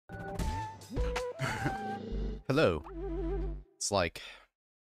Hello.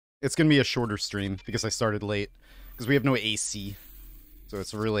 It's gonna be a shorter stream because I started late. Because we have no AC. So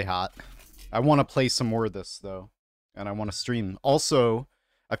it's really hot. I want to play some more of this, though. And I want to stream. Also,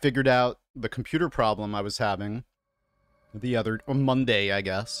 I figured out the computer problem I was having the other Monday, I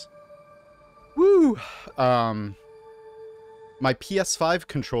guess. Woo! My PS5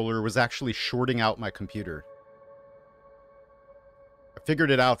 controller was actually shorting out my computer. I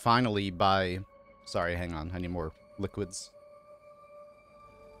figured it out finally by... Sorry, hang on. I need more liquids.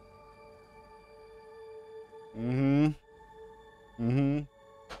 It's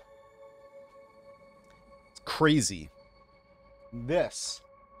crazy. This.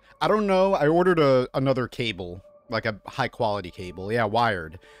 I don't know. I ordered another cable. Like a high-quality cable. Yeah,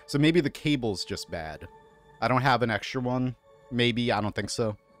 wired. So maybe the cable's just bad. I don't have an extra one. Maybe. I don't think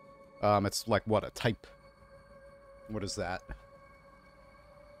so. It's like, what, a type... What is that?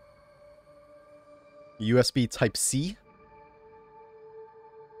 USB Type-C?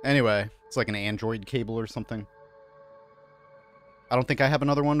 Anyway, it's like an Android cable or something. I don't think I have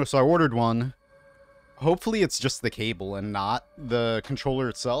another one, so I ordered one. Hopefully it's just the cable and not the controller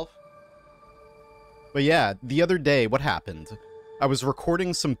itself. But yeah, the other day, what happened? I was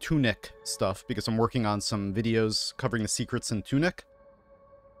recording some Tunic stuff because I'm working on some videos covering the secrets in Tunic.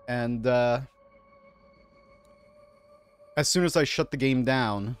 And, as soon as I shut the game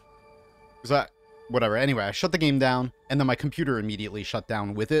down... Whatever, anyway, I shut the game down, and then my computer immediately shut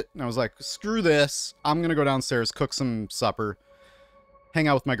down with it. And I was like, screw this. I'm gonna go downstairs, cook some supper, hang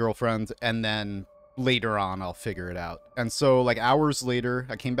out with my girlfriend, and then later on I'll figure it out. And so, like, hours later,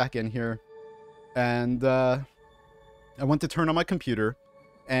 I came back in here, and I went to turn on my computer,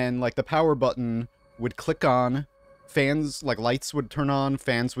 and, like, the power button would click on, fans, like, lights would turn on,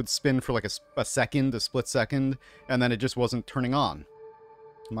 fans would spin for, like, a second, a split second, and then it just wasn't turning on.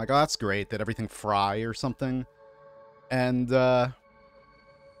 I'm like, oh, that's great. Did everything fry or something? And, did a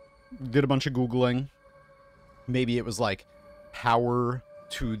bunch of Googling. Maybe it was, like, power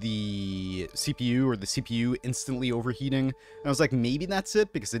to the CPU or the CPU instantly overheating. And I was like, maybe that's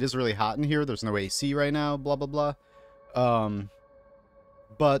it, because it is really hot in here. There's no AC right now, blah, blah, blah.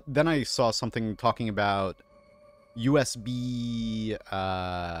 But then I saw something talking about USB,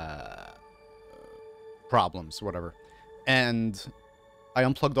 problems, whatever. And... I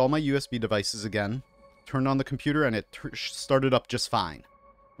unplugged all my USB devices again, turned on the computer, and it started up just fine.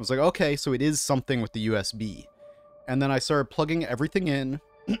 I was like, okay, so it is something with the USB. And then I started plugging everything in,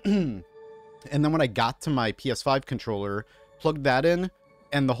 and then when I got to my PS5 controller, plugged that in,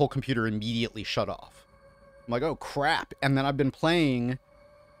 and the whole computer immediately shut off. I'm like, oh, crap. And then I've been playing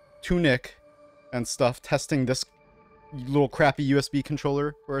Tunic and stuff, testing this little crappy USB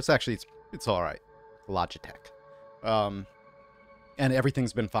controller, where it's actually, it's alright. Logitech. And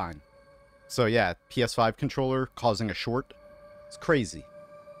everything's been fine. So yeah, PS5 controller causing a short. It's crazy.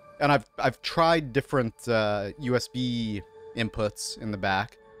 And I've tried different USB inputs in the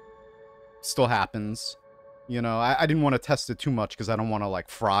back. Still happens. You know, I didn't want to test it too much because I don't want to, like,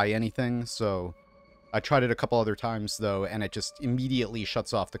 fry anything. So I tried it a couple other times, though, and it just immediately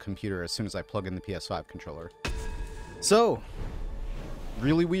shuts off the computer as soon as I plug in the PS5 controller. So,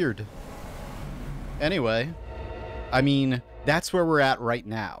 really weird. Anyway, I mean... That's where we're at right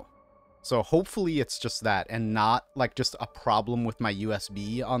now. So hopefully it's just that and not like just a problem with my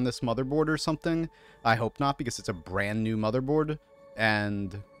USB on this motherboard or something. I hope not, because it's a brand new motherboard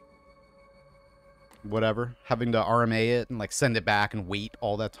and whatever. Having to RMA it and like send it back and wait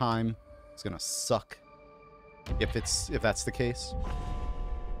all that time. It's gonna suck if that's the case.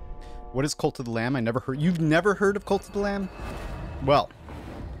 What is Cult of the Lamb? You've never heard of Cult of the Lamb? Well,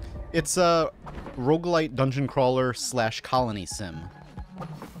 it's a roguelite dungeon crawler / colony sim.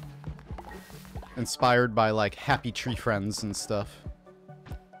 Inspired by, like, Happy Tree Friends and stuff.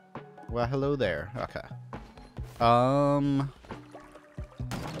 Well, hello there. Okay. I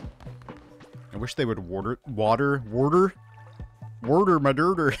wish they would water my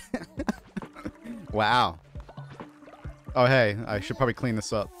dirter. Wow. Oh, hey, I should probably clean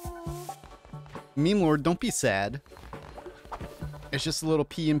this up. Meme Lord, don't be sad. It's just a little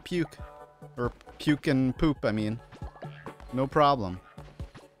pee and puke. Or puke and poop, I mean. No problem.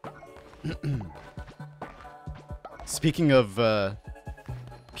 Speaking of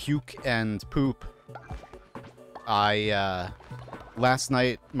puke and poop, last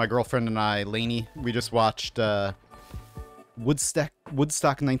night, my girlfriend and I, Lainey, we just watched Woodstock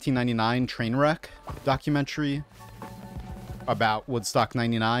 1999 Trainwreck documentary about Woodstock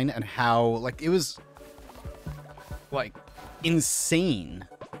 99 and how, like, it was, like, insane.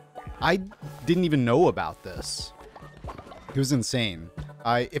 I didn't even know about this. It was insane.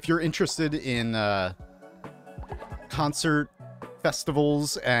 If you're interested in concert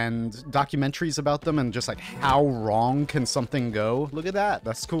festivals and documentaries about them and just like how wrong can something go, look at that.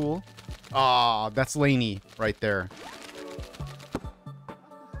 That's cool. Ah, that's Laney right there.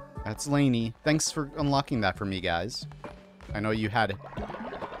 That's Laney. Thanks for unlocking that for me, guys. I know you had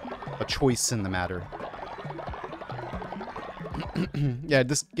a choice in the matter. Yeah,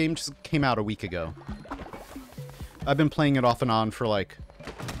 this game just came out a week ago. I've been playing it off and on for like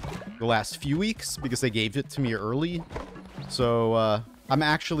the last few weeks because they gave it to me early. So I'm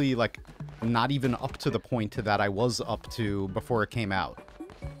actually like not even up to the point that I was up to before it came out.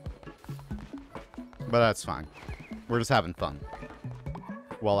 But that's fine. We're just having fun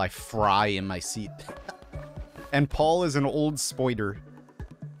while I fry in my seat. And Paul is an old spoiter.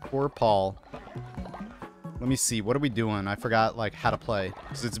 Poor Paul. Let me see. What are we doing? I forgot like how to play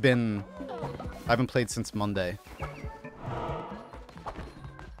because it's been I haven't played since Monday.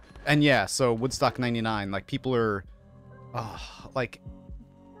 And yeah, so Woodstock 99, like people are like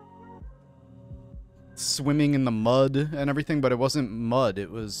swimming in the mud and everything, but it wasn't mud. It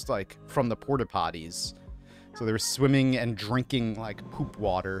was like from the porta potties. So they were swimming and drinking like poop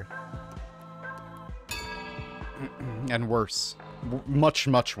water. And worse. Much,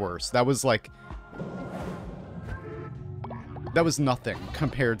 much worse. That was like that was nothing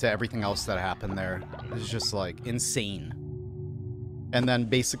compared to everything else that happened there. It was just like insane. And then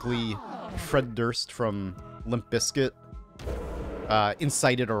basically Fred Durst from Limp Bizkit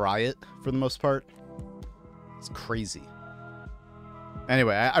incited a riot for the most part. It's crazy.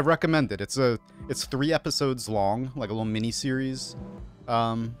 Anyway, I recommend it. It's 3 episodes long, like a little mini series,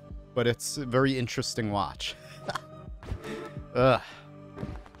 but it's a very interesting watch. Ugh.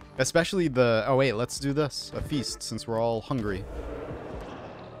 Especially the... Oh wait, let's do this. A feast, since we're all hungry.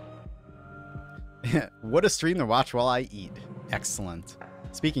 What a stream to watch while I eat. Excellent.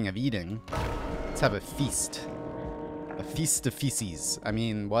 Speaking of eating, let's have a feast. A feast of feces. I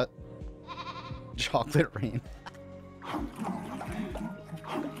mean, what? Chocolate rain.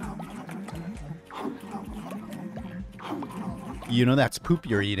 You know that's poop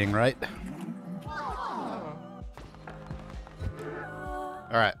you're eating, right?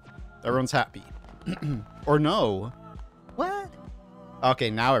 Alright. Everyone's happy. Or no. What?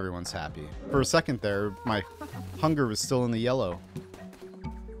 Okay, now everyone's happy. For a second there, my hunger was still in the yellow.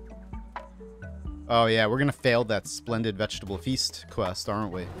 Oh yeah, we're gonna fail that splendid vegetable feast quest,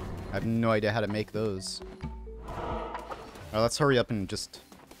 aren't we? I have no idea how to make those. Alright, let's hurry up and just...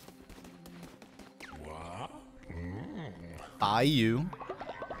 Buy you.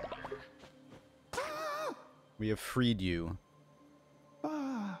 We have freed you.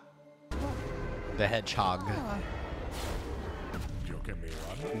 The hedgehog.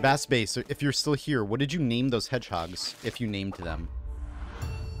 Bass Base, if you're still here, what did you name those hedgehogs, if you named them?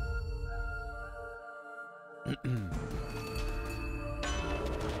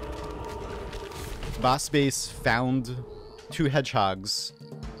 Bass Base found 2 hedgehogs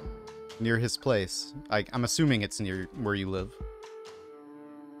near his place. I'm assuming it's near where you live.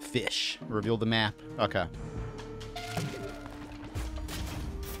 Fish. Reveal the map. Okay.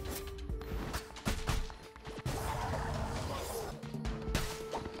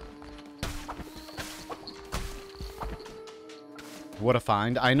 What a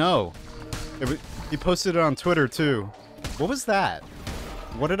find. I know. He posted it on Twitter, too. What was that?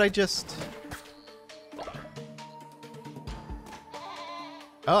 What did I just...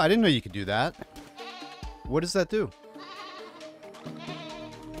 Oh, I didn't know you could do that. What does that do?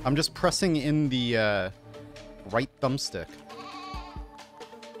 I'm just pressing in the right thumbstick.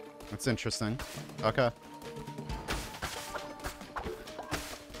 That's interesting. Okay.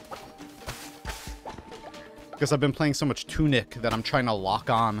 Because I've been playing so much Tunic that I'm trying to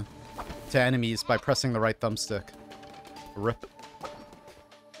lock on to enemies by pressing the right thumbstick. Rip.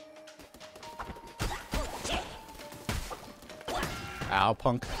 Ow,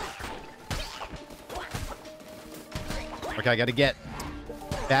 punk. Okay, I gotta get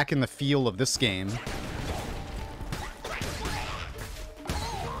back in the feel of this game.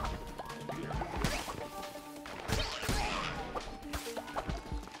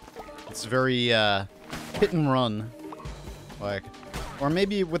 It's very, hit and run. Like, or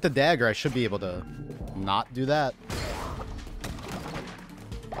maybe with the dagger I should be able to not do that.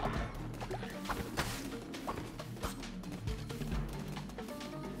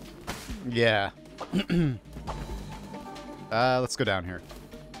 Yeah. Let's go down here.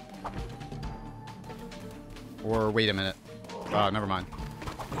 Or wait a minute. Oh, never mind.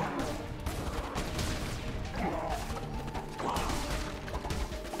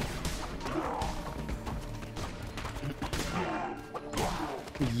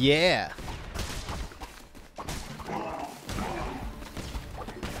 Yeah.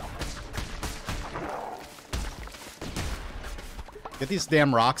 Get these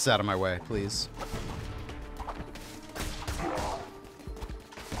damn rocks out of my way, please.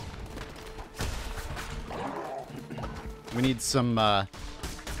 We need some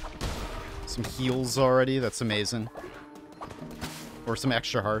heals already. That's amazing. Or some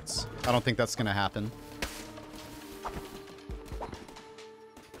extra hearts. I don't think that's gonna happen.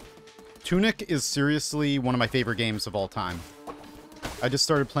 Tunic is seriously one of my favorite games of all time. I just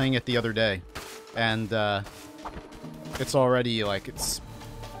started playing it the other day, and it's already like it's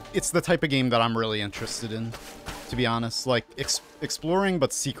the type of game that I'm really interested in, to be honest. Like exploring,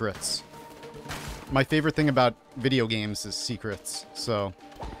 but secrets. My favorite thing about video games is secrets, so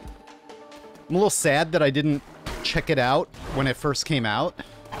I'm a little sad that I didn't check it out when it first came out,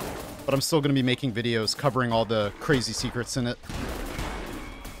 but I'm still going to be making videos covering all the crazy secrets in it.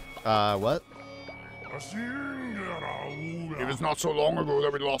 What? It was not so long ago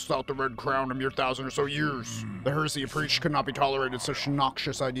that we lost out the Red Crown a mere 1,000 or so years. The heresy preached could not be tolerated, such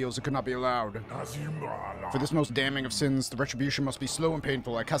noxious ideals it could not be allowed. For this most damning of sins, the retribution must be slow and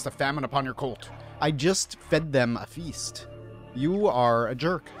painful. I cast a famine upon your cult. I just fed them a feast. You are a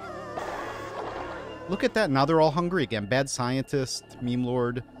jerk. Look at that, now they're all hungry again. Bad Scientist, Meme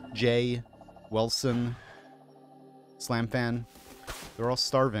Lord, Jay, Wilson, Slam Fan. They're all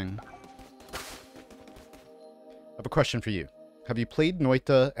starving. I have a question for you. Have you played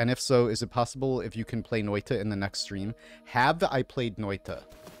Noita? And if so, is it possible if you can play Noita in the next stream? Have I played Noita?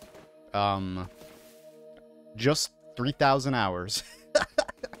 Just 3,000 hours.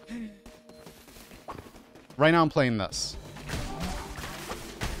 Right now I'm playing this.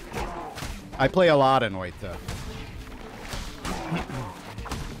 I play a lot of Noita.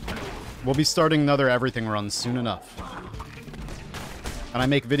 We'll be starting another everything run soon enough. And I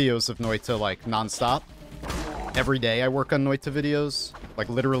make videos of Noita, like, non-stop. Every day I work on Noita videos. Like,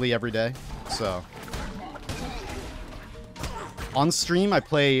 literally every day. So. On stream, I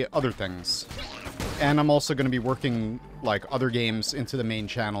play other things. And I'm also going to be working, like, other games into the main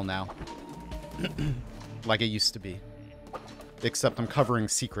channel now. Like it used to be. Except I'm covering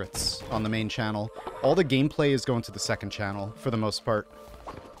secrets on the main channel. All the gameplay is going to the second channel, for the most part.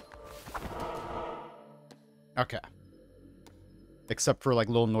 Okay. Except for, like,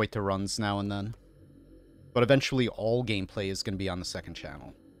 little Noita runs now and then. But eventually, all gameplay is going to be on the second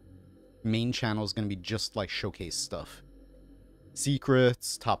channel. Main channel is going to be just, like, showcase stuff.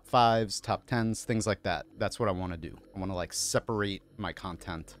 Secrets, top 5s, top 10s, things like that. That's what I want to do. I want to, like, separate my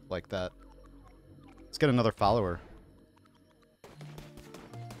content like that. Let's get another follower.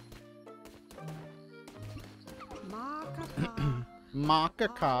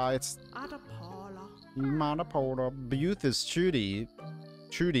 Makaka, it's Manapola. Buth is Trudy.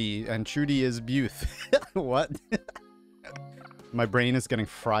 Trudy, and Trudy is Buth. What? My brain is getting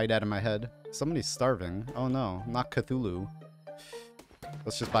fried out of my head. Somebody's starving. Oh no, not Cthulhu.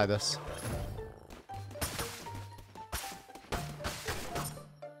 Let's just buy this.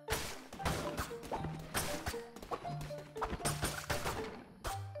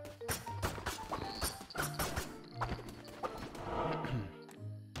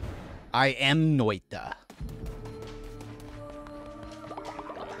 I am Noita.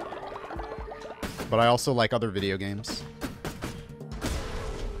 But I also like other video games.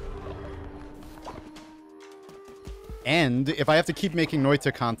 And if I have to keep making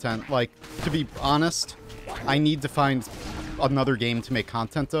Noita content, like, to be honest, I need to find another game to make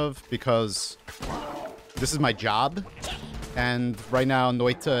content of, because this is my job. And right now,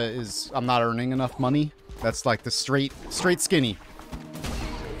 Noita is... I'm not earning enough money. That's like the straight skinny.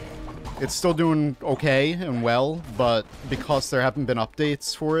 It's still doing okay and well, but because there haven't been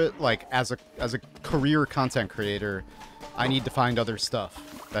updates for it, like, as a career content creator, I need to find other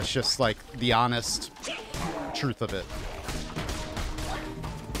stuff. That's just, like, the honest truth of it.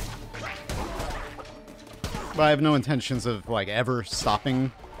 But I have no intentions of, like, ever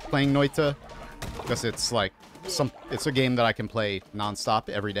stopping playing Noita, because it's, like, it's a game that I can play non-stop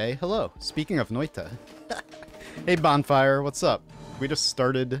every day. Hello, speaking of Noita. Hey, Bonfire, what's up? We just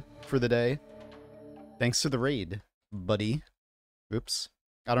started for the day. Thanks to the raid, buddy. Oops.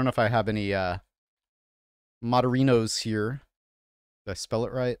 I don't know if I have any Moderinos here. Did I spell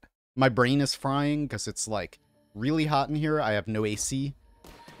it right? My brain is frying because it's like really hot in here. I have no AC.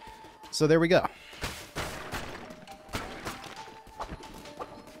 So there we go.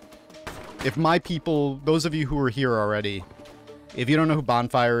 If my people, those of you who are here already, if you don't know who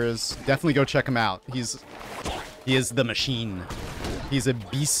Bonfire is, definitely go check him out. He is the machine. He's a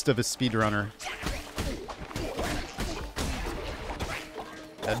beast of a speedrunner.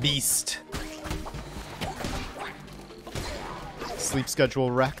 Beast. Sleep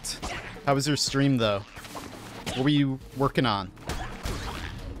schedule wrecked. How was your stream, though? What were you working on?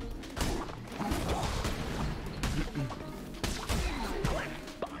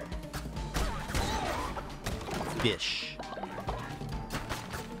 Fish.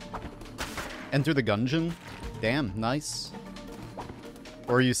 Enter the Gungeon? Damn, nice.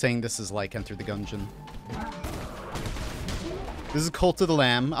 Or are you saying this is like Enter the Gungeon? This is Cult of the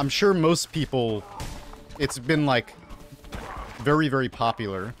Lamb. I'm sure most people... It's been, like, very, very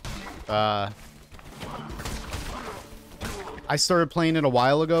popular. I started playing it a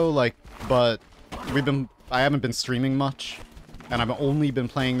while ago, like, but I haven't been streaming much. And I've only been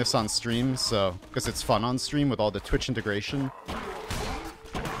playing this on stream, so... Because it's fun on stream with all the Twitch integration.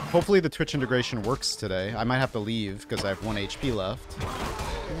 Hopefully the Twitch integration works today. I might have to leave, because I have 1 HP left.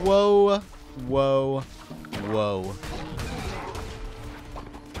 Whoa. Whoa. Whoa.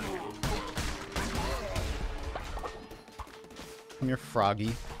 Come here,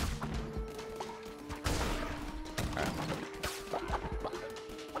 Froggy.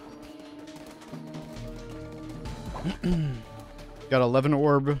 Got 11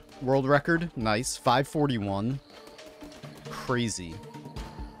 orb world record. Nice. 541. Crazy.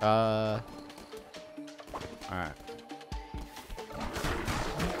 Alright.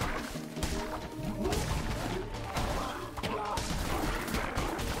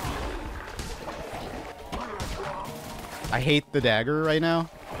 I hate the dagger right now.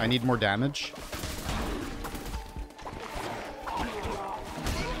 I need more damage.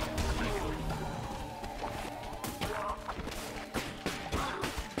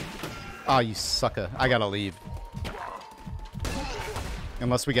 Ah, oh, you sucker. I gotta leave.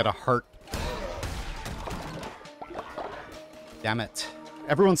 Unless we get a heart. Damn it.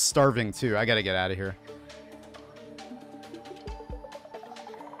 Everyone's starving, too. I gotta get out of here.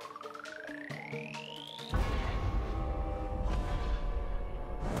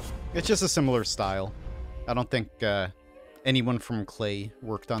 It's just a similar style. I don't think anyone from Clay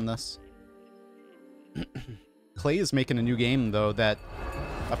worked on this. Clay is making a new game, though, that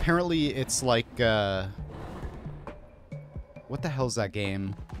apparently it's like... what the hell's that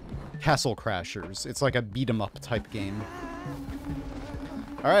game? Castle Crashers. It's like a beat-em-up type game.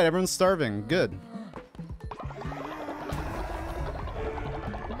 Alright, everyone's starving. Good.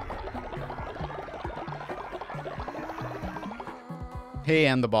 Hey,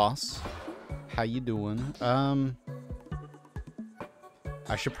 and the boss. How you doing? I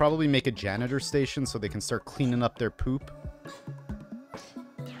should probably make a janitor station so they can start cleaning up their poop.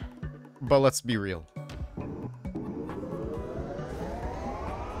 But let's be real.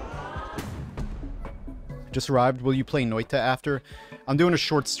 Just arrived. Will you play Noita after? I'm doing a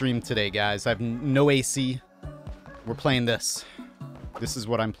short stream today, guys. I have no AC. We're playing this. This is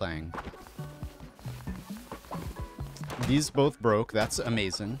what I'm playing. These both broke. That's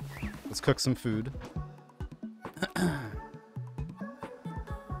amazing. Let's cook some food.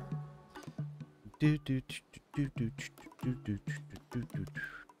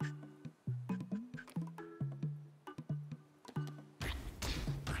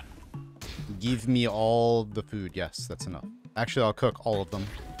 Give me all the food. Yes, that's enough. Actually, I'll cook all of them.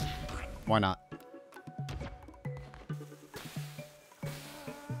 Why not?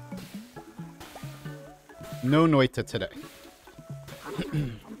 No Noita today.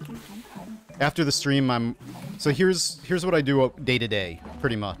 After the stream, so here's what I do day to day,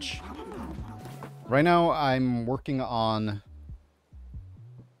 pretty much. Right now, I'm working on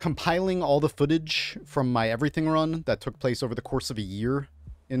compiling all the footage from my everything run that took place over the course of a year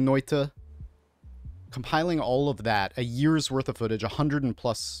in Noita. Compiling all of that, a year's worth of footage, 100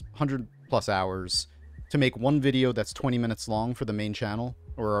 plus hours, to make one video that's 20 minutes long for the main channel,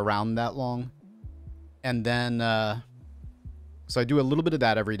 or around that long. And then, so I do a little bit of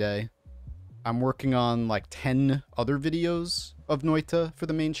that every day. I'm working on like 10 other videos of Noita for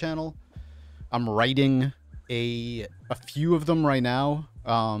the main channel. I'm writing a few of them right now,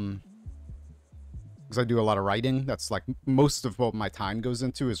 because I do a lot of writing. That's like most of what my time goes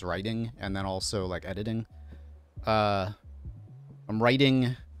into is writing, and then also like editing. I'm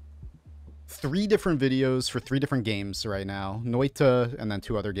writing 3 different videos for 3 different games right now. Noita and then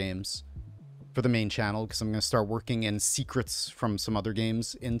 2 other games for the main channel, because I'm going to start working in secrets from some other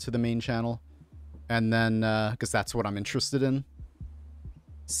games into the main channel. And then, because that's what I'm interested in.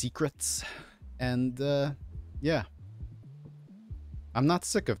 Secrets. And, yeah. I'm not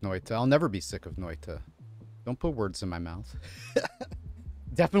sick of Noita. I'll never be sick of Noita. Don't put words in my mouth.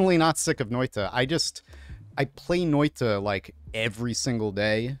 Definitely not sick of Noita. I play Noita, like, every single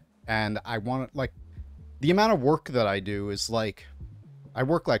day. And I want, like, the amount of work that I do is, like, I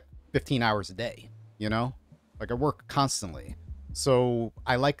work like 15 hours a day, you know? Like I work constantly. So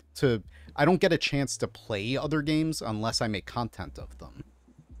I don't get a chance to play other games unless I make content of them.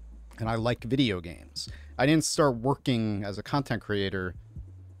 And I like video games. I didn't start working as a content creator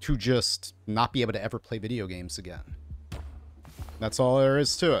to just not be able to ever play video games again. That's all there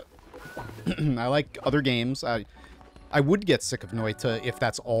is to it. I like other games. I would get sick of Noita if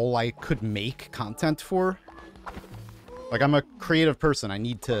that's all I could make content for. Like, I'm a creative person. I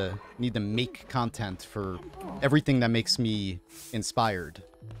need to make content for everything that makes me inspired,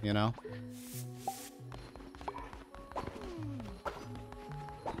 you know?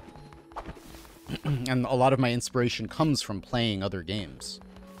 And a lot of my inspiration comes from playing other games.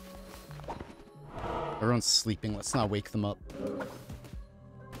 Everyone's sleeping. Let's not wake them up.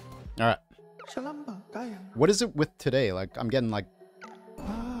 Alright. What is it with today? Like, I'm getting, like...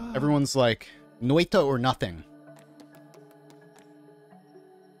 Everyone's like, Noita or nothing.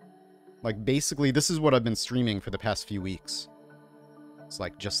 Like, basically, this is what I've been streaming for the past few weeks. It's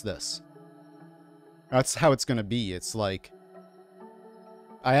like, just this. That's how it's gonna be. It's like...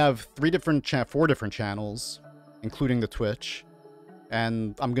 I have 4 different channels, including the Twitch,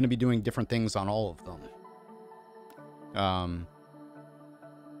 and I'm gonna be doing different things on all of them.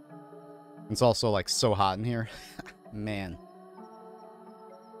 It's also, like, so hot in here. Man.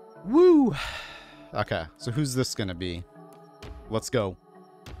 Woo! Okay, so who's this gonna be? Let's go.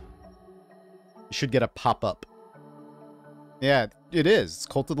 You should get a pop-up. Yeah, it is. It's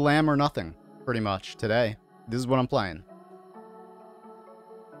Cult of the Lamb or nothing, pretty much, today. This is what I'm playing.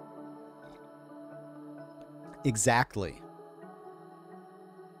 Exactly.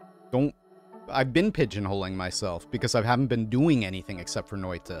 I've been pigeonholing myself because I haven't been doing anything except for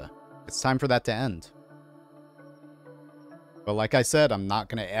Noita. It's time for that to end. But like I said, I'm not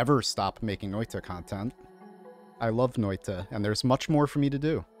going to ever stop making Noita content. I love Noita, and there's much more for me to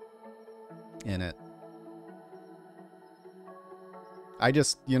do in it. I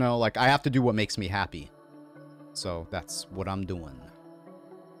just, you know, like, I have to do what makes me happy. So that's what I'm doing.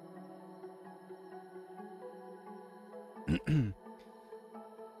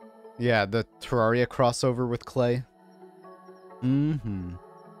 Yeah, the Terraria crossover with Clay. Mm-hmm.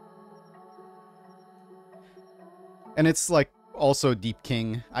 And it's, like, also Deep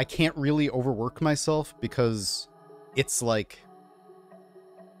King. I can't really overwork myself because it's, like...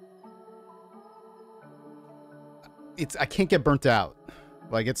 I can't get burnt out.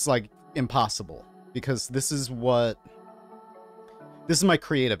 Like, it's, like, impossible. Because this is my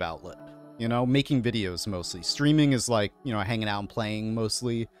creative outlet. You know, making videos mostly. Streaming is like, you know, hanging out and playing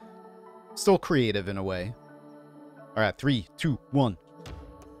mostly. Still creative in a way. Alright, 3, 2, 1.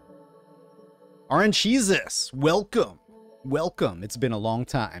 RNGesus, welcome. Welcome. It's been a long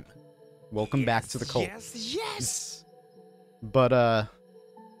time. Welcome back to the cult. Yes. But, I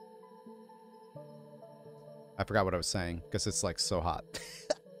forgot what I was saying, because it's, like, so hot.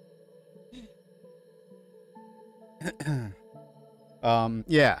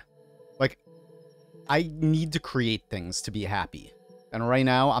 Yeah. Like, I need to create things to be happy. And right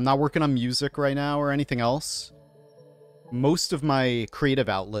now, I'm not working on music right now or anything else. Most of my creative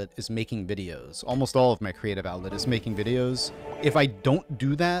outlet is making videos. Almost all of my creative outlet is making videos. If I don't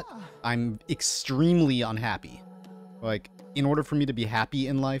do that, I'm extremely unhappy. Like, in order for me to be happy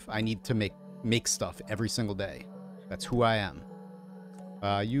in life, I need to make stuff every single day. That's who I am.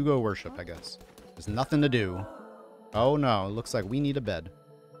 You go worship, I guess. There's nothing to do. Oh no, it looks like we need a bed.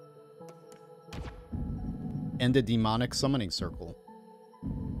 And a demonic summoning circle.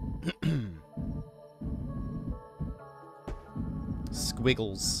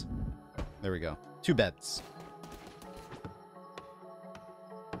 Squiggles. There we go. 2 beds.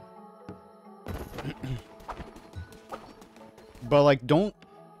 But, like, don't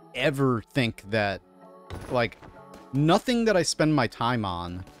ever think that, like, nothing that I spend my time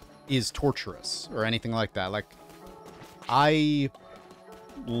on is torturous or anything like that. Like, I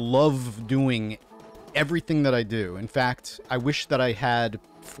love doing everything that I do. In fact, I wish that I had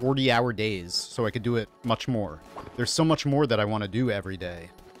 40-hour days so I could do it much more. There's so much more that I want to do every day.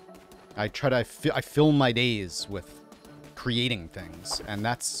 I fill my days with creating things, and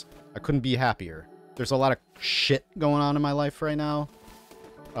I couldn't be happier. There's a lot of shit going on in my life right now.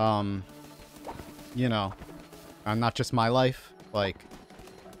 You know, not just my life. Like,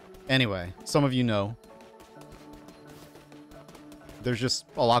 anyway, some of you know. There's just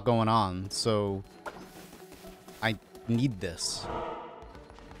a lot going on, so I need this.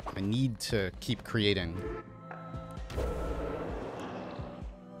 I need to keep creating.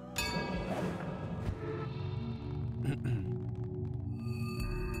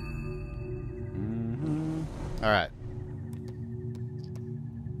 Alright.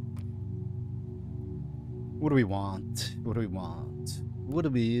 What do we want? What do we want? What do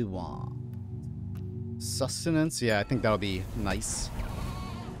we want? Sustenance? Yeah, I think that'll be nice.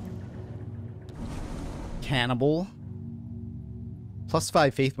 Cannibal.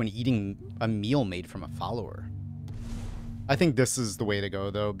 +5 faith when eating a meal made from a follower. I think this is the way to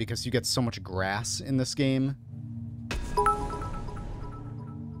go, though, because you get so much grass in this game.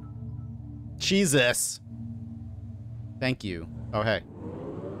 Jesus! Thank you. Oh, hey.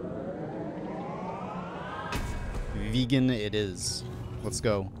 Vegan it is. Let's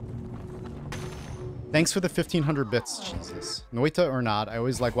go. Thanks for the 1500 bits, Jesus. Noita or not, I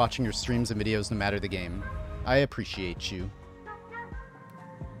always like watching your streams and videos no matter the game. I appreciate you.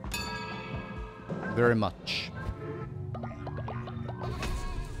 Very much.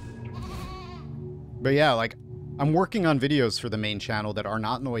 But yeah, like, I'm working on videos for the main channel that are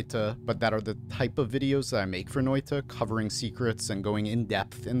not Noita, but that are the type of videos that I make for Noita, covering secrets and going in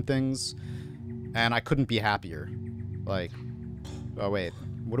depth in things. And I couldn't be happier. Like, oh wait,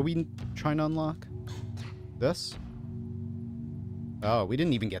 what are we trying to unlock? This? Oh, we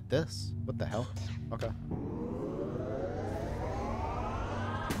didn't even get this. What the hell? Okay.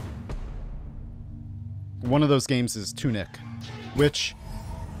 One of those games is Tunic, which,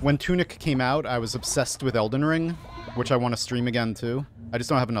 when Tunic came out, I was obsessed with Elden Ring, which I want to stream again too. I just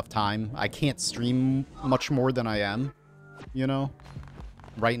don't have enough time. I can't stream much more than I am, you know?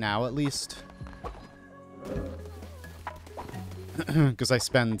 Right now, at least. Because I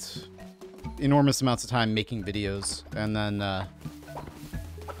spend enormous amounts of time making videos, and then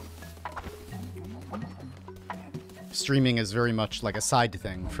streaming is very much like a side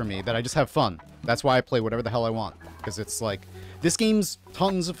thing for me, that I just have fun. That's why I play whatever the hell I want, because it's like, this game's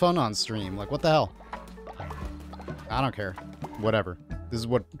tons of fun on stream. Like, what the hell? I don't care. Whatever. This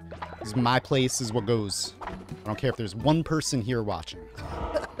is my place, this is what goes. I don't care if there's one person here watching.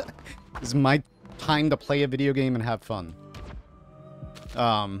 This is my time to play a video game and have fun.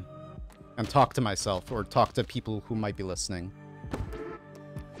 And talk to myself, or talk to people who might be listening.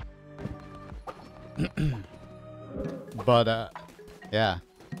 But, yeah.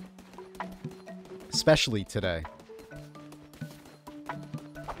 Especially today.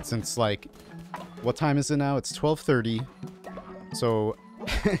 Since, like, what time is it now? It's 12:30. So,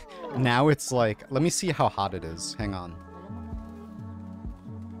 now it's like, let me see how hot it is. Hang on.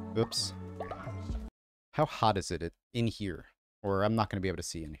 Oops. How hot is it in here? Or I'm not going to be able to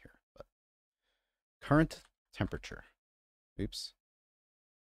see in here. But current temperature. Oops.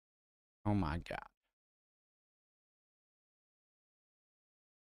 Oh my god.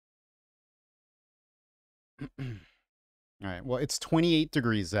 Alright, well, it's 28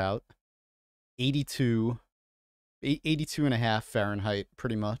 degrees out. 82 and a half Fahrenheit,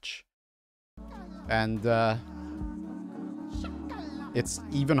 pretty much. And, it's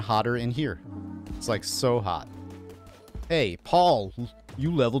even hotter in here. It's, like, so hot. Hey, Paul,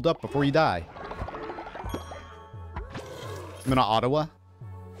 you leveled up before you die. I'm in Ottawa.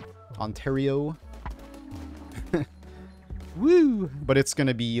 Ontario. Woo! But it's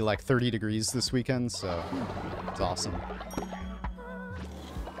gonna be, like, 30 degrees this weekend, so it's awesome.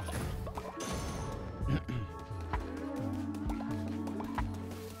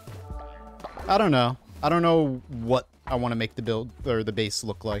 I don't know. I don't know what I want to make the build or the base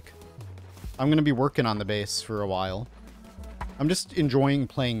look like. I'm going to be working on the base for a while. I'm just enjoying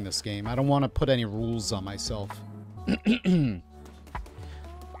playing this game. I don't want to put any rules on myself.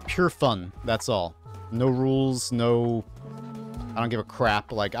 Pure fun, that's all. No rules, no... I don't give a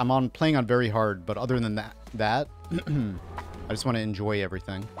crap. Like, I'm playing on very hard, but other than that, I just want to enjoy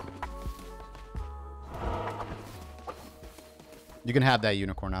everything. You can have that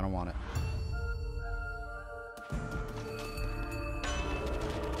unicorn, I don't want it.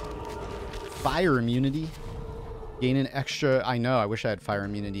 Fire immunity. Gain an extra... I know, I wish I had fire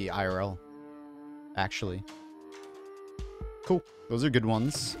immunity IRL. Actually. Cool. Those are good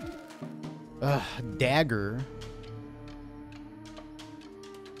ones. Dagger.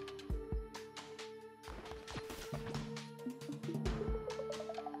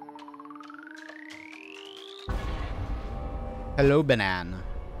 Hello, Banan.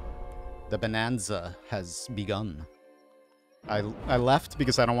 The bonanza has begun. I left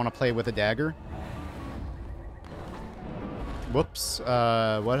because I don't want to play with a dagger. Whoops.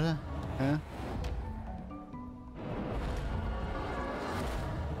 What? Huh?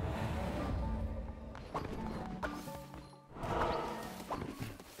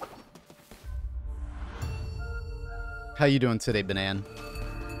 How you doing today, Banan?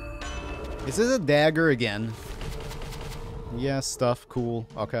 Is this a dagger again? Yeah, stuff. Cool.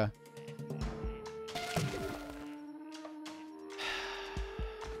 Okay.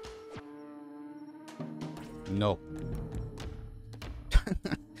 No.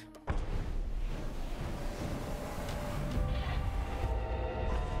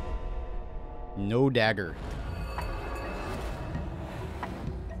 No dagger.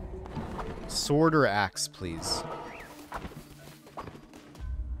 Sword or axe, please.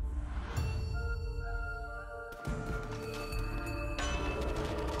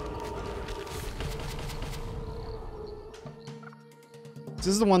 This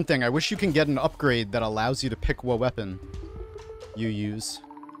is the one thing. I wish you can get an upgrade that allows you to pick what weapon you use.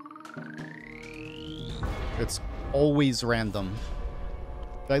 It's always random.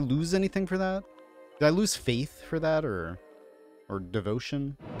 Did I lose anything for that? Did I lose faith for that, or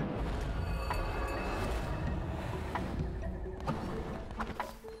devotion?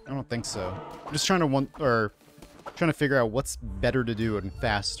 I don't think so. I'm just trying to figure out what's better to do and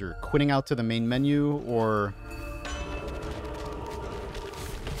faster. Quitting out to the main menu or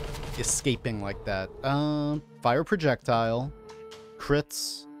escaping like that. Fire projectile,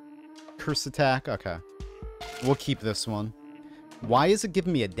 crits, curse attack. Okay, we'll keep this one. Why is it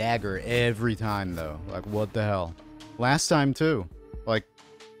giving me a dagger every time though? Like, what the hell? Last time too. Like,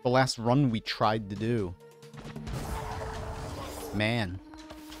 the last run we tried to do. Man.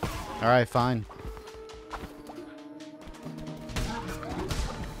 Alright, fine.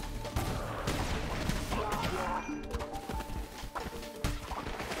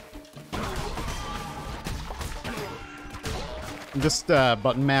 I'm just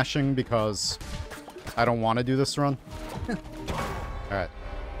button mashing because I don't want to do this run. Alright.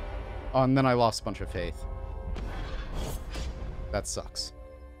 Oh, and then I lost a bunch of faith. That sucks.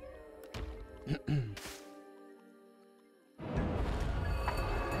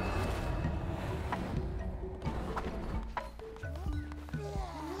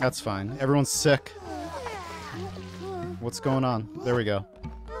 That's fine. Everyone's sick. What's going on? There we go.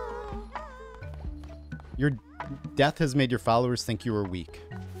 Your death has made your followers think you were weak.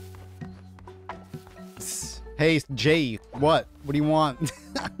 Hey, Jay, what? What do you want?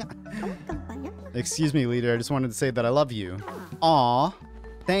 Excuse me, leader. I just wanted to say that I love you. Aw.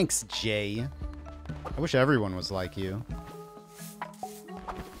 Thanks, Jay. I wish everyone was like you.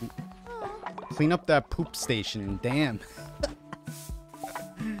 Clean up that poop station. Damn.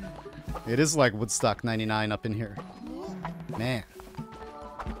 It is like Woodstock 99 up in here. Man.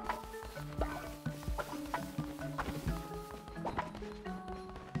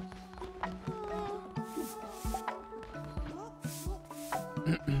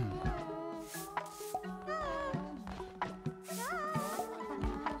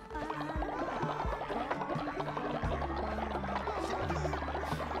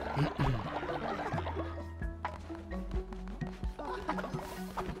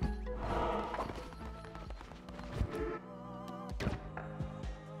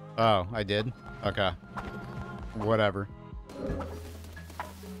 Oh, I did? Okay. Whatever.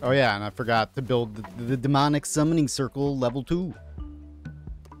 Oh yeah, and I forgot to build the demonic summoning circle level 2.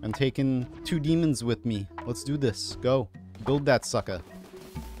 I'm taking 2 demons with me. Let's do this. Go. Build that sucker.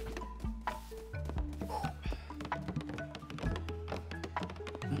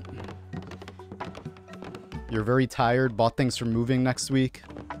 You're very tired. Bought things for moving next week.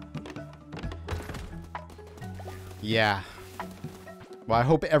 Yeah. Well, I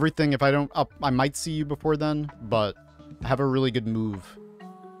hope everything, if I don't, I might see you before then, but have a really good move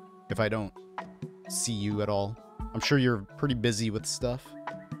if I don't see you at all. I'm sure you're pretty busy with stuff.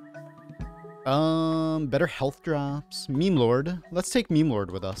 Better health drops. Meme Lord. Let's take Meme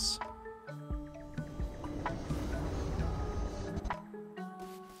Lord with us.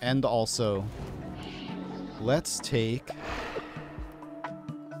 And also, let's take...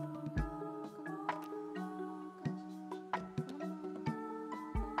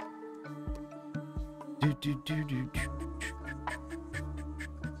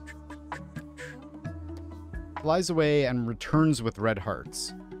 Flies away and returns with red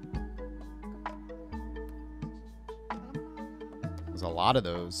hearts. There's a lot of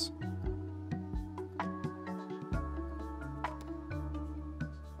those.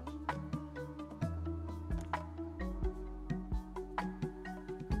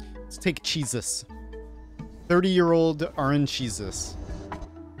 Let's take Cheesus. 30-year-old Aran Cheesus.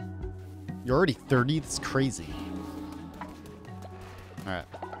 You're already 30? That's crazy. Alright.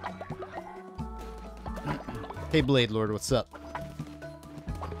 Hey, Blade Lord, what's up?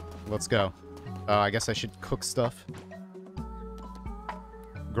 Let's go. I guess I should cook stuff.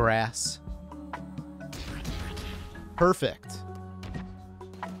 Grass. Perfect.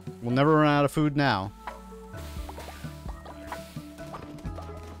 We'll never run out of food now.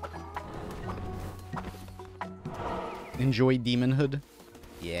 Enjoy demonhood?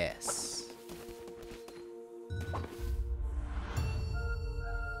 Yes.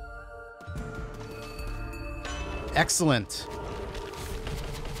 Excellent.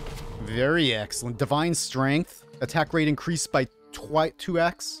 Very excellent. Divine Strength. Attack rate increased by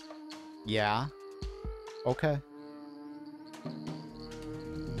 2x. Yeah. Okay.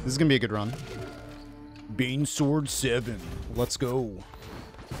 This is gonna be a good run. Bane Sword 7. Let's go.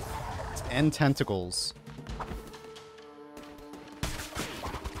 And tentacles.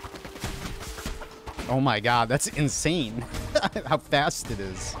 Oh my god, that's insane. How fast it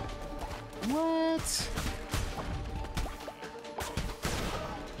is. What?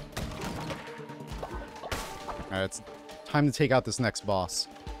 Alright, it's time to take out this next boss.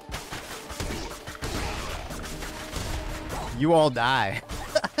 You all die.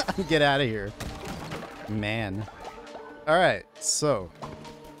 Get out of here. Man. Alright, so.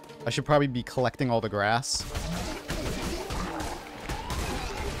 I should probably be collecting all the grass.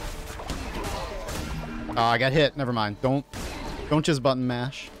 Oh, I got hit. Never mind. Don't just button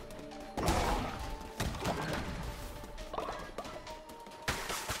mash.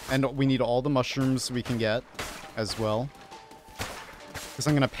 And we need all the mushrooms we can get as well. Because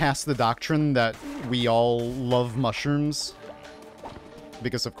I'm going to pass the doctrine that we all love mushrooms.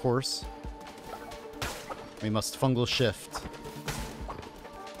 Because, of course, we must fungal shift.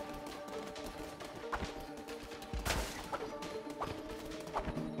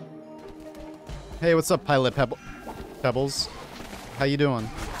 Hey, what's up, Pilot Pebbles? How you doing?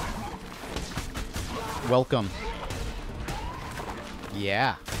 Welcome.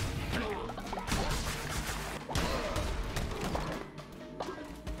 Yeah.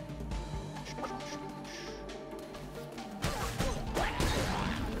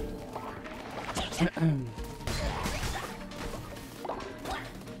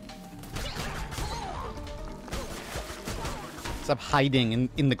 Stop hiding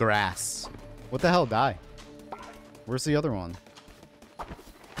in the grass. What the hell, die? Where's the other one?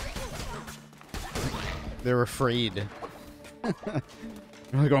 They're afraid. They're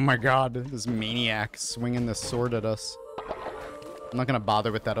like, oh my god, this maniac swinging this sword at us. I'm not gonna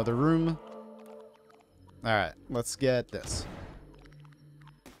bother with that other room. Alright, let's get this.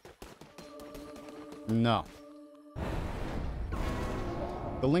 No.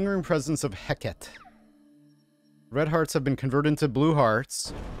 The lingering presence of Heket. Red hearts have been converted into blue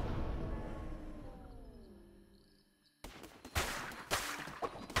hearts.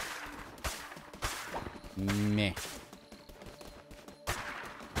 Meh.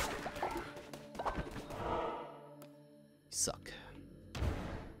 Suck.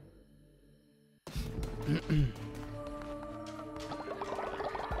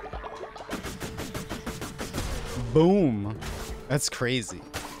 Boom. That's crazy.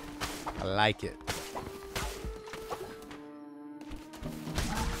 I like it.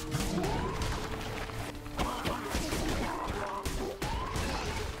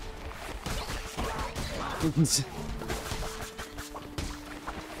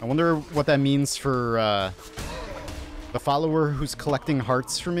 I wonder what that means for the follower who's collecting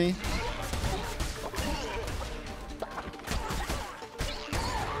hearts for me.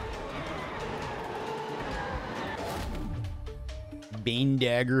 Bane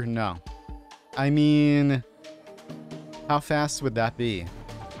Dagger? No. I mean, how fast would that be?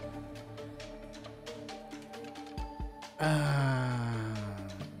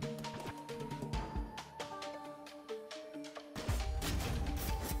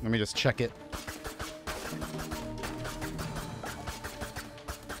 Let me just check it.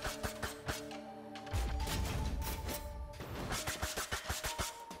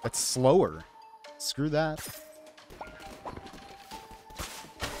 That's slower. Screw that.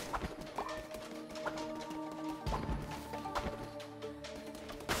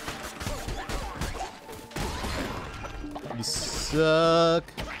 You suck.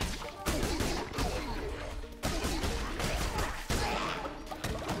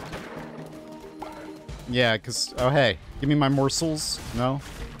 Yeah, because... Oh, hey. Give me my morsels. No?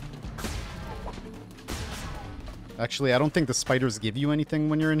 Actually, I don't think the spiders give you anything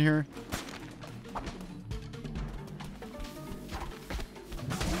when you're in here.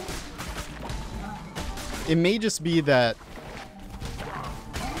 It may just be that...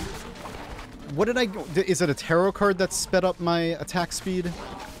 What did I... Is it a tarot card that sped up my attack speed?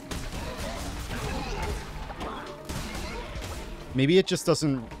 Maybe it just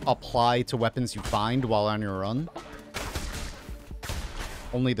doesn't apply to weapons you find while on your run.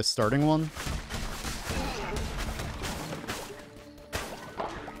 Only the starting one.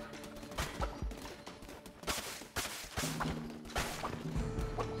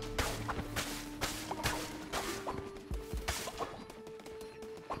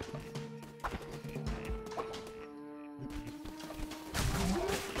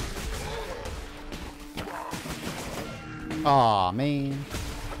 Aw, man.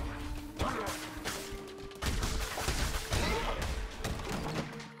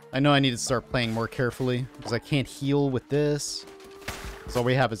 I know I need to start playing more carefully, because I can't heal with this. So all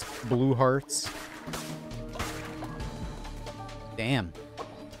we have is blue hearts. Damn.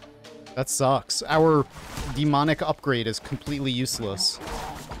 That sucks. Our demonic upgrade is completely useless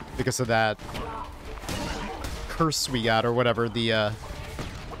because of that curse we got, or whatever, the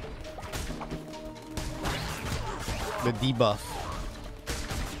debuff.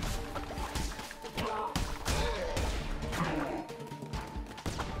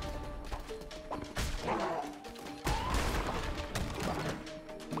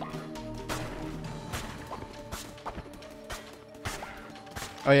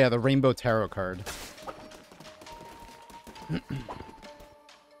 Oh yeah, the Rainbow Tarot card.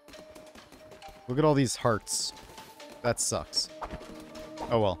 Look at all these hearts. That sucks.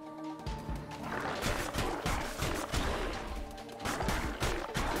 Oh well.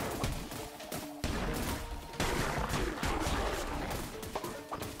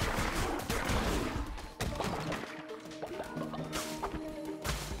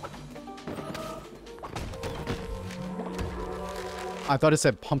 I thought it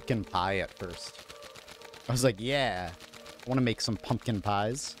said pumpkin pie at first. I was like, yeah, I want to make some pumpkin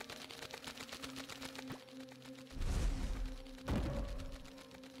pies.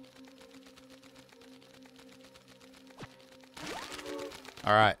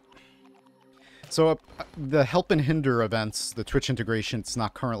 All right. So the help and hinder events, the Twitch integration, it's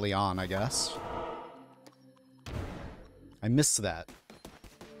not currently on, I guess. I missed that.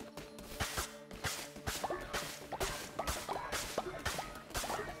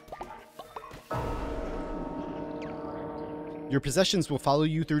 Your possessions will follow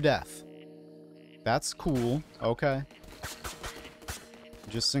you through death. That's cool. Okay.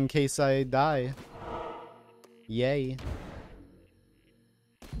 Just in case I die. Yay.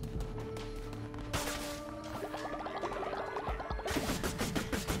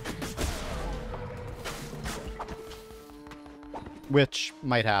 Which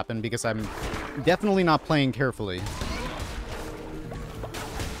might happen because I'm definitely not playing carefully.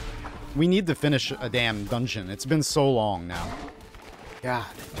 We need to finish a damn dungeon. It's been so long now. God.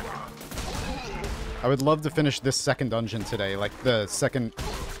 I would love to finish this second dungeon today, like the second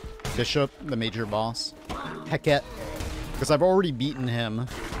bishop, the major boss. Heket. Because I've already beaten him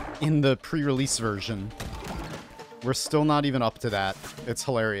in the pre-release version. We're still not even up to that. It's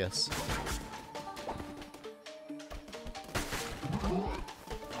hilarious.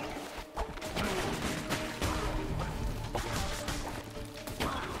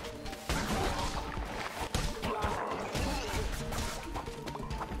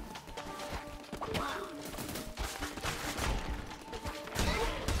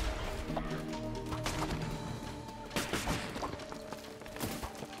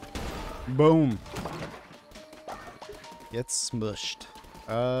 Boom. Get smushed.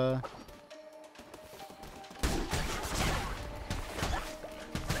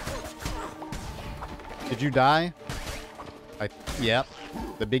 Did you die? Yep.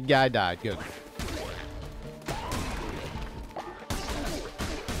 The big guy died. Good.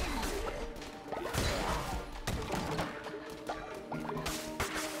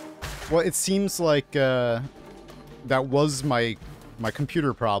 Well, it seems like that was my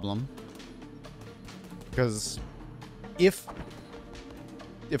computer problem. Because if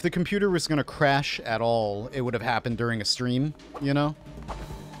the computer was going to crash at all, it would have happened during a stream, you know?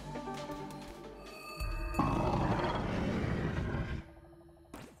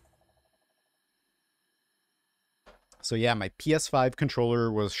 So yeah, my PS5 controller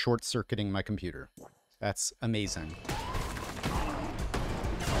was short-circuiting my computer. That's amazing.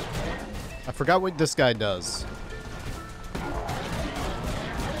 I forgot what this guy does.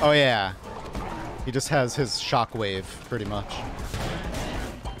 Oh yeah. He just has his shockwave, pretty much.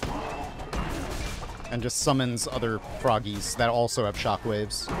 And just summons other froggies that also have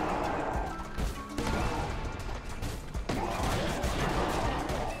shockwaves.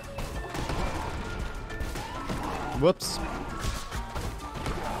 Whoops.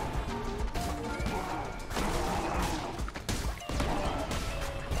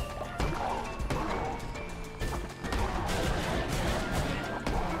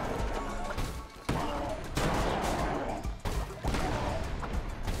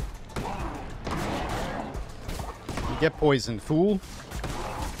 Get poisoned, fool.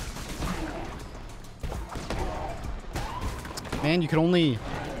 Man, you could only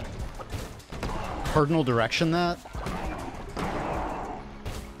cardinal direction that?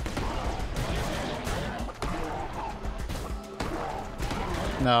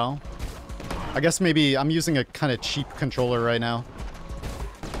 No. I guess maybe I'm using a kind of cheap controller right now.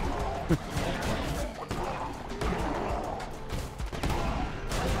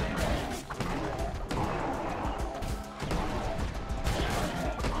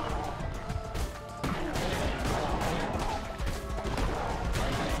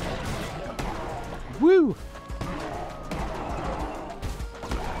 Woo!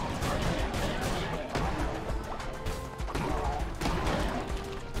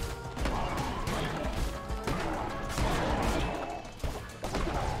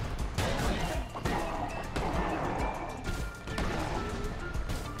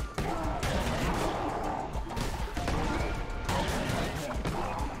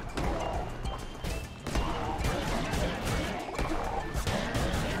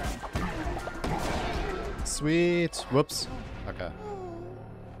 Sweet. Whoops. Okay.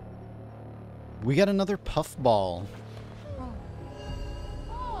 We got another puffball.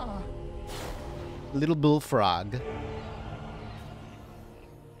 Little bullfrog.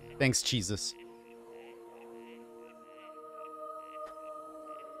 Thanks, Jesus.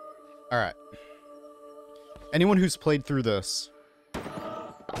 Alright. Anyone who's played through this,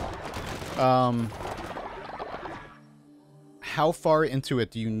 how far into it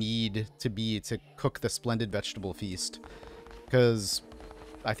do you need to be to cook the splendid vegetable feast? Because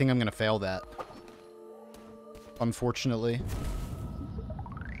I think I'm going to fail that. Unfortunately.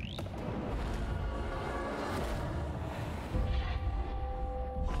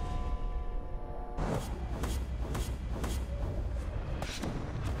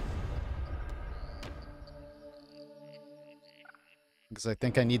 Because I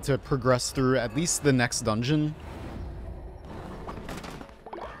think I need to progress through at least the next dungeon.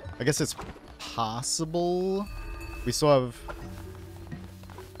 I guess it's possible. We still have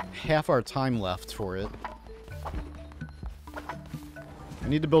half our time left for it. I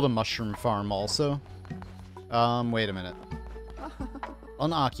need to build a mushroom farm also. Wait a minute.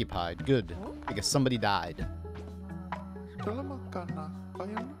 Unoccupied. Good. I guess somebody died.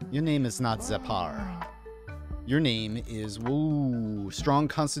 Your name is not Zepar. Your name is, woo, strong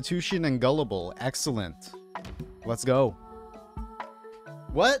constitution and gullible. Excellent. Let's go.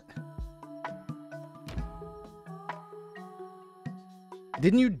 What?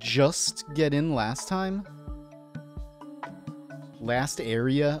 Didn't you just get in last time? Last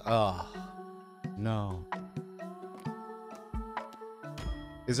area? Oh, no.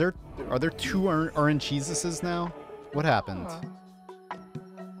 Are there two RNGesuses now? What happened?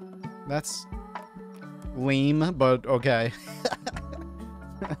 That's lame, but okay.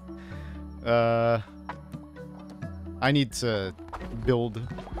 I need to build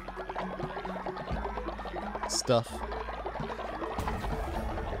stuff.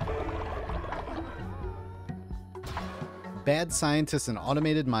 Bad scientist and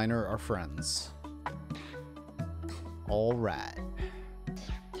automated miner are friends. All right.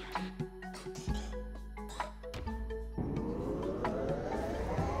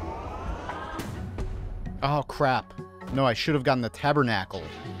 Oh, crap. No, I should have gotten the tabernacle.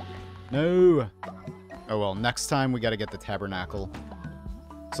 No. Oh, well, next time we gotta get the tabernacle.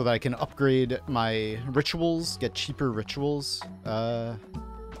 So that I can upgrade my rituals, get cheaper rituals.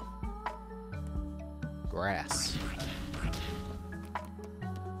 Grass.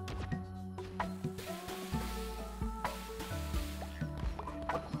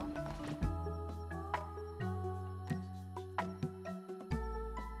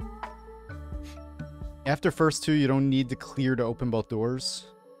 After first two, you don't need to clear to open both doors.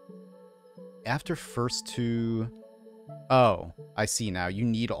 After first two... Oh, I see now. You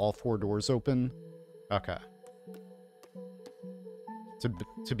need all 4 doors open? Okay.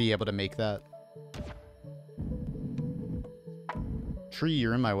 To be able to make that. Tree,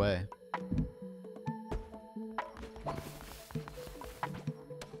 you're in my way.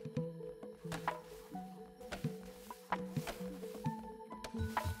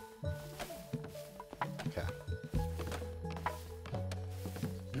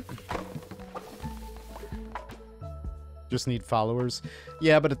 Just need followers.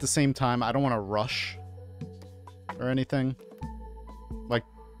 Yeah, but at the same time, I don't want to rush or anything. Like,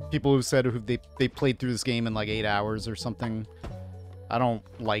 people who said they played through this game in like 8 hours or something. I don't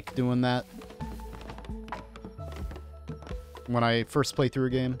like doing that. When I first play through a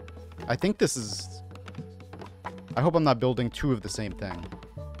game. I think this is... I hope I'm not building 2 of the same thing.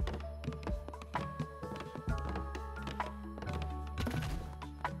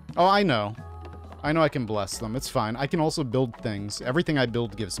 Oh, I know. I know I can bless them. It's fine. I can also build things. Everything I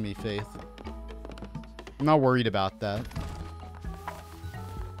build gives me faith. I'm not worried about that.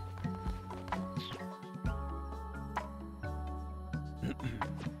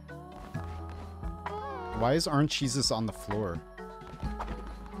 Why is Orange Jesus on the floor?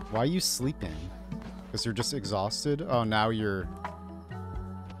 Why are you sleeping? Because you're just exhausted? Oh, now you're...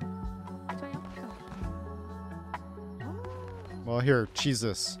 Well, here,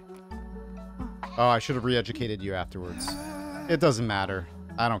 Jesus. Oh, I should have re-educated you afterwards. It doesn't matter.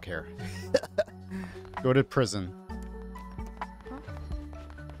 I don't care. Go to prison.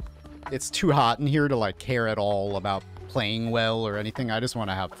 It's too hot in here to, like, care at all about playing well or anything. I just want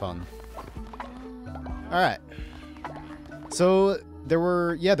to have fun. Alright. So, there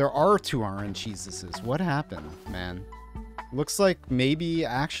are 2 Orange Jesuses. What happened, man? Looks like maybe,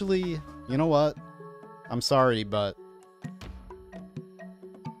 actually, you know what? I'm sorry, but...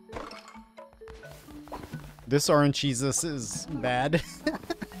 this Orange Jesus is bad.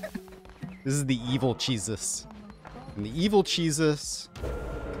 This is the evil Jesus. And the evil Jesus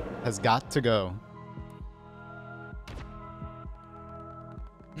has got to go.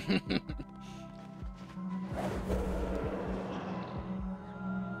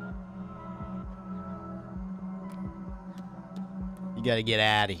 You gotta get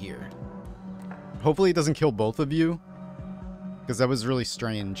out of here. Hopefully it doesn't kill both of you, because that was really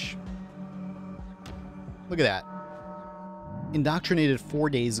strange. Look at that. Indoctrinated 4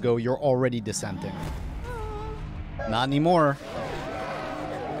 days ago, you're already dissenting. Not anymore.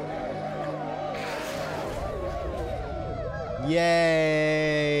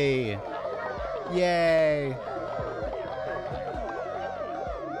 Yay! Yay!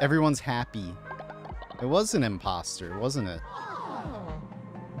 Everyone's happy. It was an imposter, wasn't it?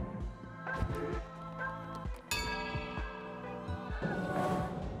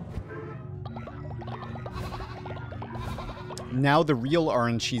 Now the real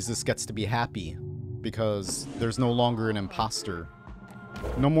Orange Jesus gets to be happy, because there's no longer an imposter.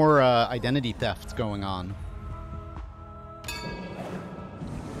 No more identity theft going on.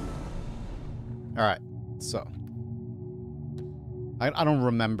 Alright, so. I don't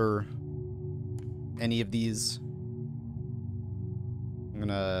remember any of these. I'm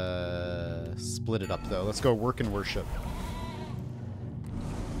gonna split it up, though. Let's go work and worship.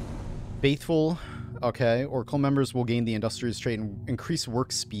 Faithful. Okay, Oracle members will gain the industrious trait and increase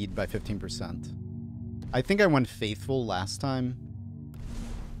work speed by 15%. I think I went faithful last time.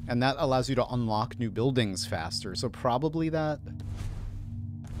 And that allows you to unlock new buildings faster, so probably that.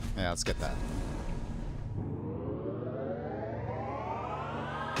 Yeah, let's get that.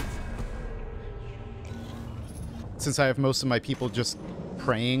 Since I have most of my people just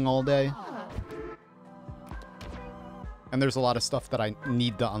praying all day. And there's a lot of stuff that I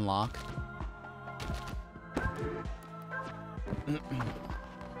need to unlock.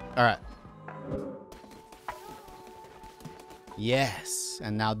 Alright. Yes.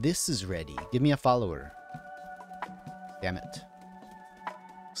 And now this is ready. Give me a follower. Damn it.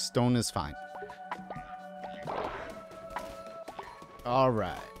 Stone is fine.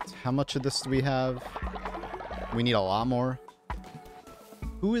 Alright. How much of this do we have? We need a lot more.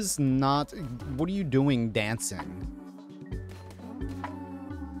 Who is not... What are you doing dancing?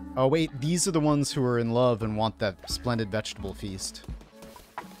 Oh, wait. These are the ones who are in love and want that splendid vegetable feast.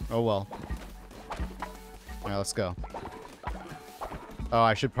 Oh, well. Alright, let's go. Oh,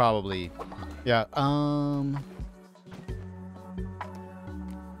 I should probably... Yeah, I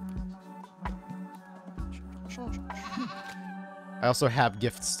also have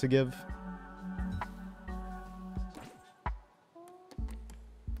gifts to give.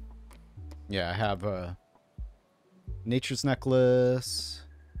 Yeah, I have Nature's Necklace,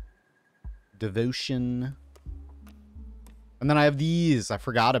 Devotion, and then I have these. I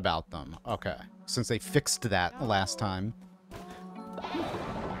forgot about them. Okay, since they fixed that last time.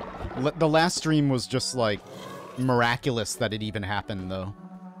 The last stream was just, like, miraculous that it even happened, though.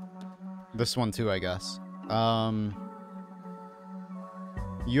 This one, too, I guess.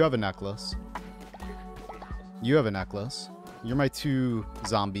 You have a necklace. You have a necklace. You're my 2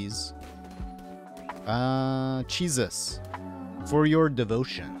 zombies. Jesus. For your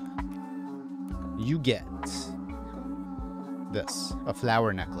devotion, you get this. A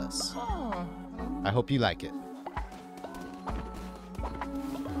flower necklace. I hope you like it.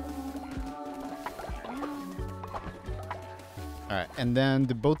 Alright, and then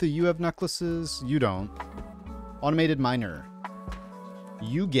do both of you have necklaces? You don't. Automated miner.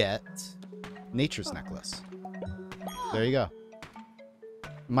 You get Nature's Necklace. There you go.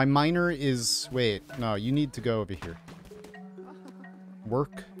 My miner is... Wait, no, you need to go over here.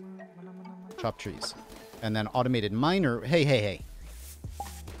 Work. Chop trees. And then automated miner... Hey, hey, hey.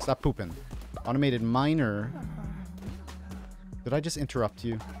 Stop pooping. Automated miner... Did I just interrupt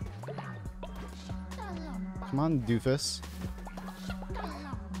you? Come on, doofus.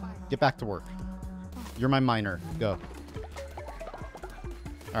 Get back to work. You're my miner. Go.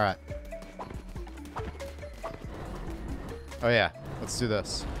 Alright. Oh yeah, let's do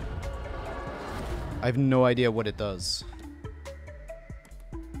this. I have no idea what it does.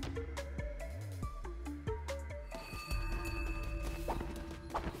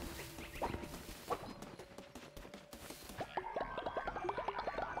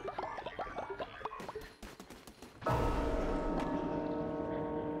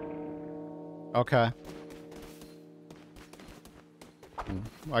 Okay.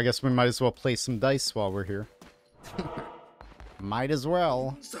 I guess we might as well play some dice while we're here. Might as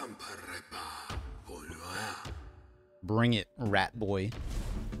well. Bring it, rat boy.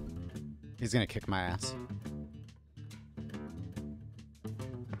 He's gonna kick my ass.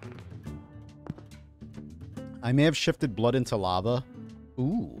 I may have shifted blood into lava.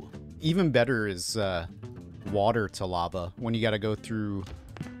 Ooh. Even better is water to lava when you gotta go through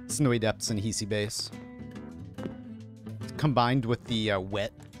Snowy Depths and Hisi Base. Combined with the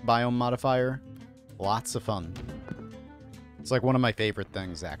wet biome modifier. Lots of fun. It's like one of my favorite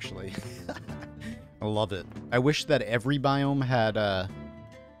things, actually. I love it. I wish that every biome had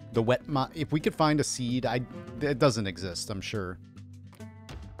the wet if we could find a seed, it doesn't exist, I'm sure.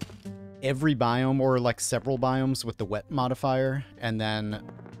 Every biome, or like several biomes with the wet modifier, and then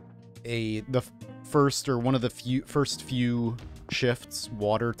the first or one of the first few shifts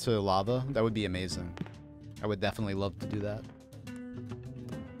water to lava. That would be amazing. I would definitely love to do that.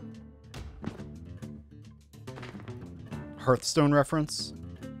 Hearthstone reference?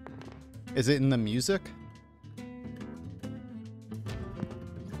 Is it in the music?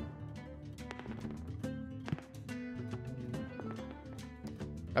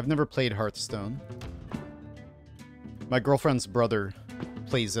 I've never played Hearthstone. My girlfriend's brother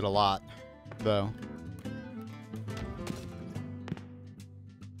plays it a lot, though.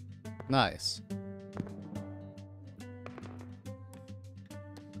 Nice.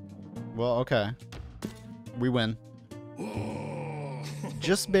 Well, okay. We win.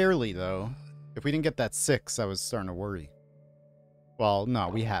 Just barely, though. If we didn't get that 6, I was starting to worry. Well, no,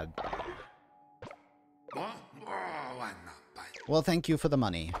 we had. Well, thank you for the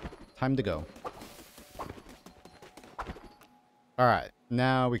money. Time to go. Alright,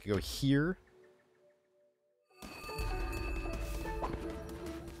 now we can go here.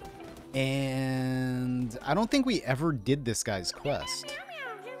 And I don't think we ever did this guy's quest.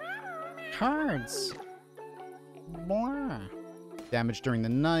 Cards. Blah. Damage during the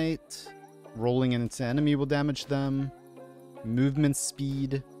night. Rolling into enemy will damage them. Movement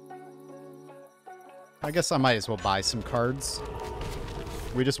speed. I guess I might as well buy some cards.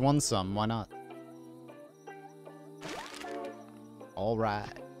 We just won some, why not?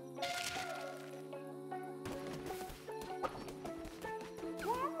 Alright.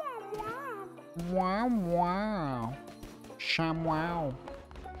 Wow, wow. Sham wow.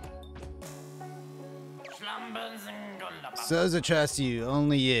 So's I trust you,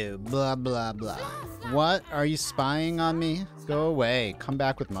 only you. Blah, blah, blah. What? Are you spying on me? Go away. Come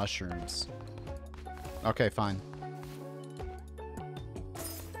back with mushrooms. Okay, fine.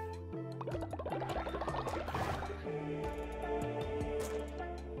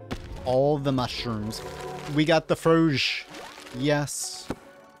 All the mushrooms. We got the Froge. Yes.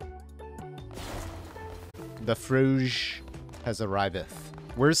 The Froge has arriveth.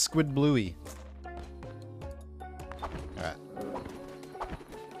 Where's Squid Bluey?